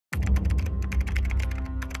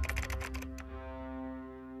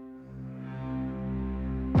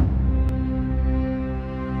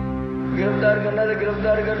गिरफ्तार करना था,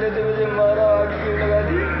 गिरफ्तार कर लेते, मुझे मारा, आग क्यों लगा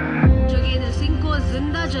दी? जोगेंद्र सिंह को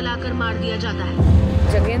जिंदा जलाकर मार दिया जाता है.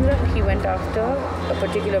 Jogendra, he went after a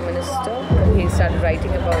particular minister. He started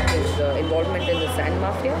writing about his involvement in the sand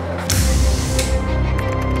mafia.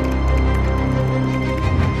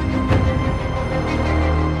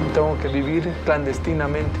 Tengo que vivir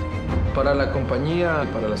clandestinamente. Para la compañía,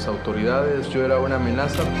 para las autoridades, yo era una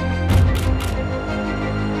amenaza.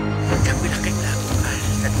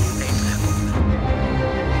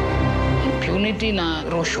 Impunity na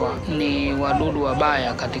rushwa ni wadudu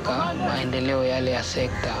wabaya katika maendeleo yale ya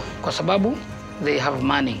sekta kwa sababu they have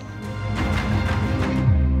money.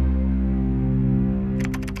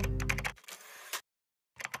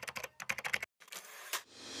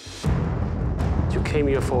 You came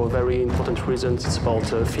here for a very important reason. It's about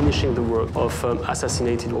finishing the work of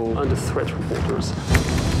assassinated or under threat reporters.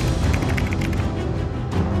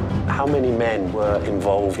 How many men were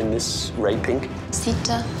involved in this raping?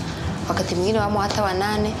 6, wakati mwingine wamo hata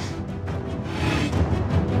 8.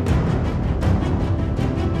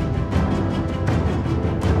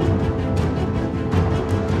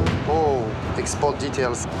 Oh, export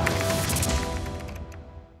details.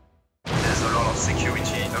 There's a lot of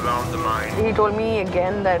security around the mine. He told me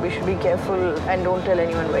again that we should be careful and don't tell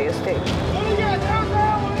anyone where you stay.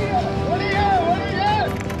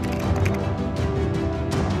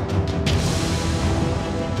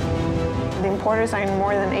 The importers are in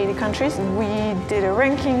more than 80 countries. We did a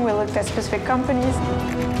ranking, we looked at specific companies.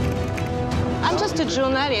 I'm just a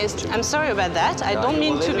journalist. I'm sorry about that. I don't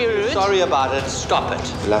mean to be rude. Sorry about it. Stop it.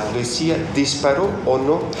 ¿La policía disparó o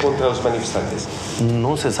no contra los manifestantes?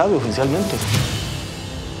 No se sabe oficialmente.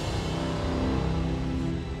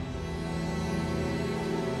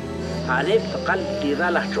 Alep قال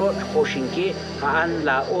ليزال شوش خوشينكي فان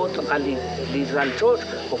لا اوت قال ليزال شوش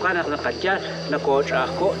وكان نقجا نكوش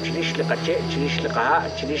اخو تشليش لقچه تشليش لقها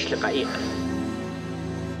تشليش لقايق